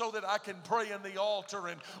so that I can pray in the altar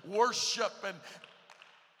and worship. And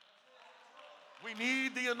we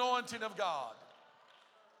need the anointing of God.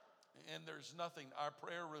 And there's nothing, our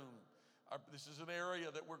prayer room, this is an area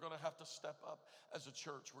that we're going to have to step up as a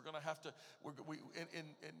church. We're going to have to,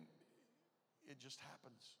 it just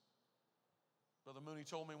happens. Brother Mooney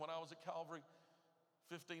told me when I was at Calvary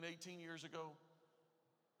 15, 18 years ago,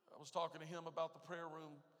 I was talking to him about the prayer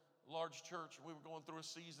room, large church. We were going through a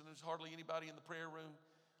season. There's hardly anybody in the prayer room.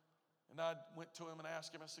 And I went to him and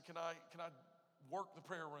asked him, I said, can I work the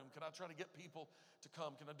prayer room? Can I try to get people to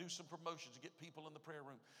come? Can I do some promotions to get people in the prayer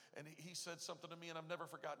room? And he said something to me, and I've never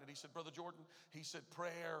forgotten it. He said, Brother Jordan, he said,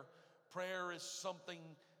 prayer is something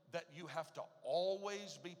that you have to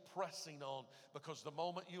always be pressing on, because the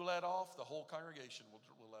moment you let off, the whole congregation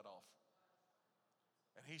will let off.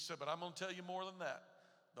 And he said, but I'm going to tell you more than that.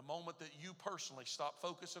 The moment that you personally stop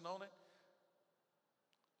focusing on it,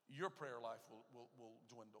 your prayer life will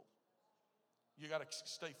dwindle. You got to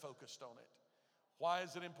stay focused on it. Why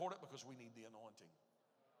is it important? Because we need the anointing.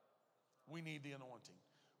 We need the anointing.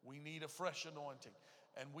 We need a fresh anointing.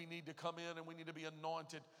 And we need to come in and we need to be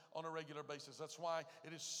anointed on a regular basis. That's why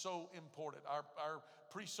it is so important. Our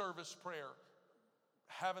pre-service prayer,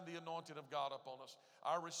 having the anointing of God upon us.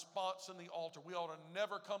 Our response in the altar. We ought to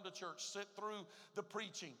never come to church, sit through the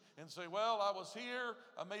preaching and say, well, I was here,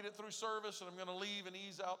 I made it through service, and I'm going to leave and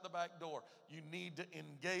ease out the back door. You need to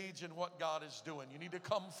engage in what God is doing. You need to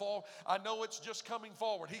come forward. I know it's just coming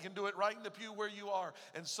forward. He can do it right in the pew where you are.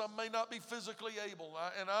 And some may not be physically able.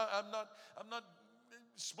 I'm not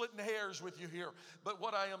splitting hairs with you here, but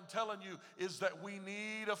what I am telling you is that we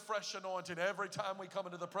need a fresh anointing. Every time we come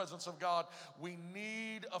into the presence of God, we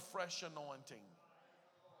need a fresh anointing.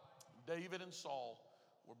 David and Saul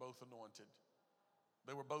were both anointed.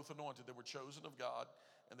 They were both anointed. They were chosen of God,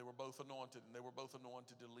 and they were both anointed, and they were both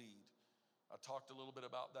anointed to lead. I talked a little bit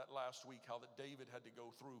about that last week, how that David had to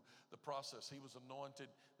go through the process. He was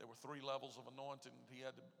anointed. There were 3 levels of anointing. He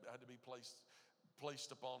had to be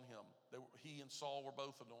placed upon him. He and Saul were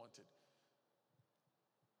both anointed.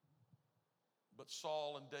 But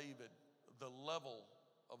Saul and David, the level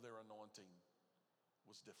of their anointing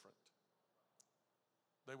was different.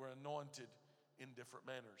 They were anointed in different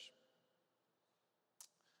manners.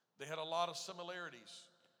 They had a lot of similarities.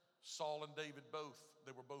 Saul and David both.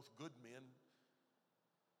 They were both good men.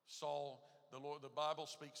 Saul, the Bible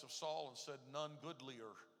speaks of Saul and said, none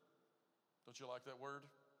goodlier. Don't you like that word?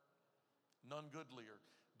 None goodlier.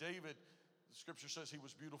 David, the scripture says he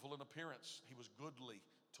was beautiful in appearance. He was goodly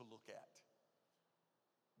to look at.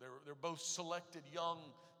 They're both selected young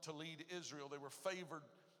to lead Israel. They were favored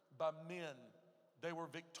by men. They were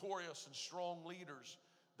victorious and strong leaders.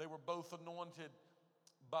 They were both anointed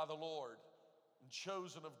by the Lord and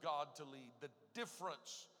chosen of God to lead. The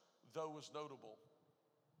difference, though, was notable.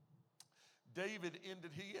 David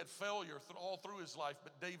he had failure all through his life,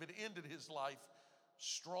 but David ended his life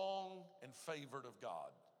strong and favored of God.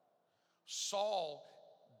 Saul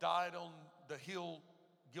died on the hill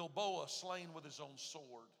Gilboa, slain with his own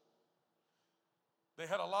sword. They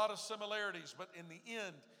had a lot of similarities, but in the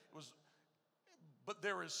end, but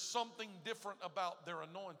there is something different about their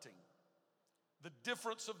anointing. The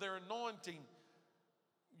difference of their anointing,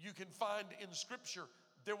 you can find in Scripture.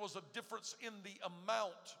 There was a difference in the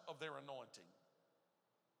amount of their anointing.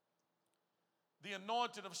 The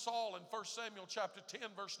anointing of Saul in 1 Samuel chapter 10,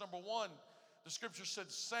 verse number 1, the Scripture said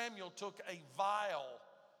Samuel took a vial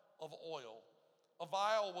of oil. A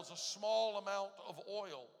vial was a small amount of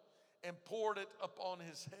oil, and poured it upon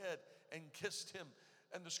his head and kissed him.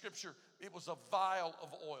 And the Scripture, it was a vial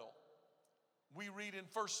of oil. We read in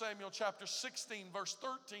 1 Samuel chapter 16, verse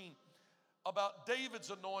 13, about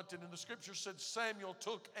David's anointing, and the Scripture said Samuel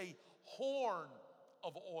took a horn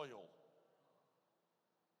of oil.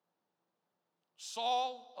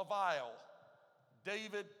 Saul, a vial.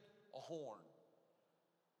 David, a horn.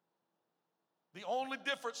 The only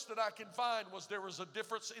difference that I can find was there was a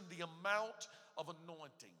difference in the amount of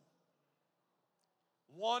anointing.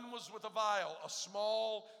 One was with a vial, a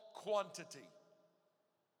small quantity.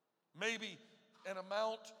 Maybe an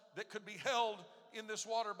amount that could be held in this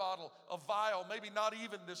water bottle, a vial, maybe not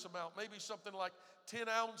even this amount, maybe something like 10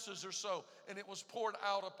 ounces or so, and it was poured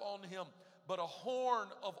out upon him. But a horn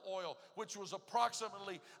of oil, which was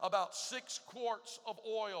approximately about 6 quarts of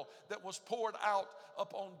oil that was poured out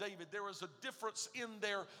upon David. There was a difference in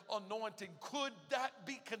their anointing. Could that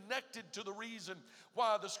be connected to the reason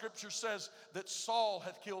why the Scripture says that Saul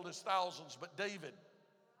hath killed his thousands, but David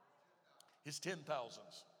his 10,000s?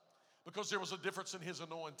 Because there was a difference in his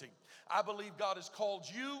anointing. I believe God has called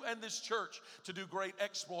you and this church to do great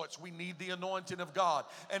exploits. We need the anointing of God,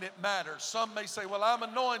 and it matters. Some may say, well, I'm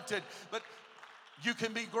anointed, but you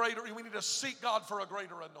can be greater. We need to seek God for a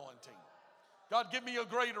greater anointing. God, give me a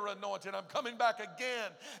greater anointing. I'm coming back again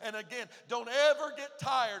and again. Don't ever get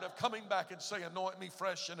tired of coming back and say, anoint me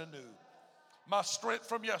fresh and anew. My strength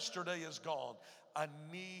from yesterday is gone. I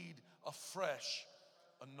need a fresh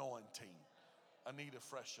anointing. I need a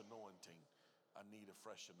fresh anointing. I need a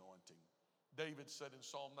fresh anointing. David said in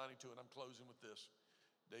Psalm 92, and I'm closing with this.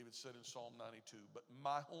 David said in Psalm 92, but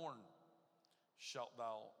my horn shalt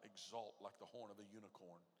thou exalt like the horn of a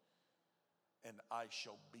unicorn, and I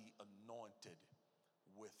shall be anointed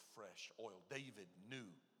with fresh oil. David knew,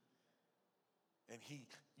 and he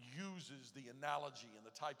uses the analogy and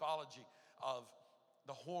the typology of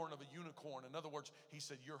the horn of a unicorn. In other words, he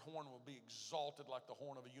said, your horn will be exalted like the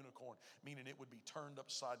horn of a unicorn, meaning it would be turned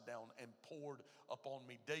upside down and poured upon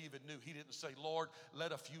me. David knew. He didn't say, Lord,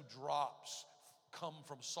 let a few drops come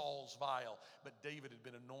from Saul's vial. But David had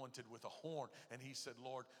been anointed with a horn, and he said,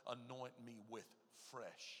 Lord, anoint me with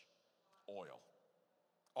fresh oil.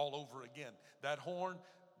 All over again. That horn,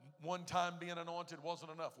 one time being anointed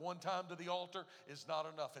wasn't enough. One time to the altar is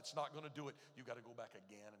not enough. It's not going to do it. You got to go back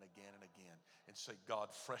again and again and again and say, God,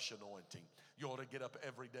 fresh anointing. You ought to get up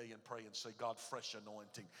every day and pray and say, God, fresh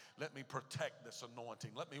anointing. Let me protect this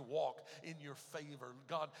anointing. Let me walk in your favor.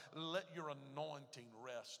 God, let your anointing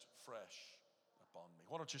rest fresh upon me.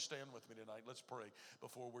 Why don't you stand with me tonight? Let's pray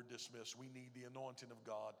before we're dismissed. We need the anointing of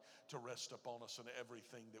God to rest upon us in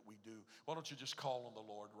everything that we do. Why don't you just call on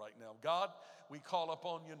the Lord right now? God, we call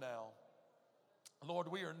upon you now.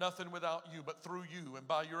 Lord, we are nothing without you, but through you and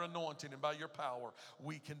by your anointing and by your power,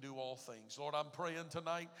 we can do all things. Lord, I'm praying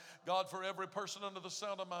tonight, God, for every person under the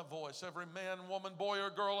sound of my voice, every man, woman, boy,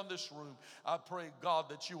 or girl in this room, I pray, God,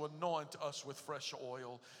 that you anoint us with fresh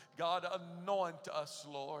oil. God, anoint us,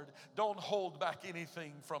 Lord. Don't hold back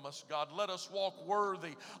anything from us, God. Let us walk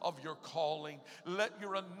worthy of your calling. Let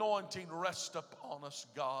your anointing rest upon us,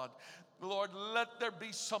 God. Lord, let there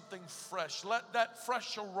be something fresh. Let that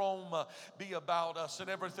fresh aroma be about us in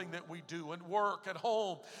everything that we do, in work, at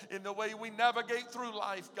home, in the way we navigate through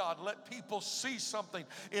life, God. Let people see something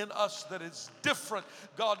in us that is different,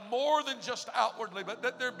 God, more than just outwardly, but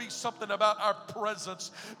let there be something about our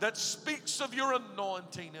presence that speaks of your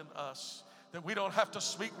anointing in us, that we don't have to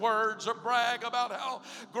speak words or brag about how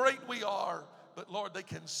great we are, but Lord, they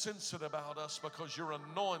can sense it about us because your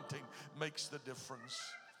anointing makes the difference.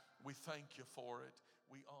 We thank you for it.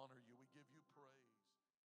 We honor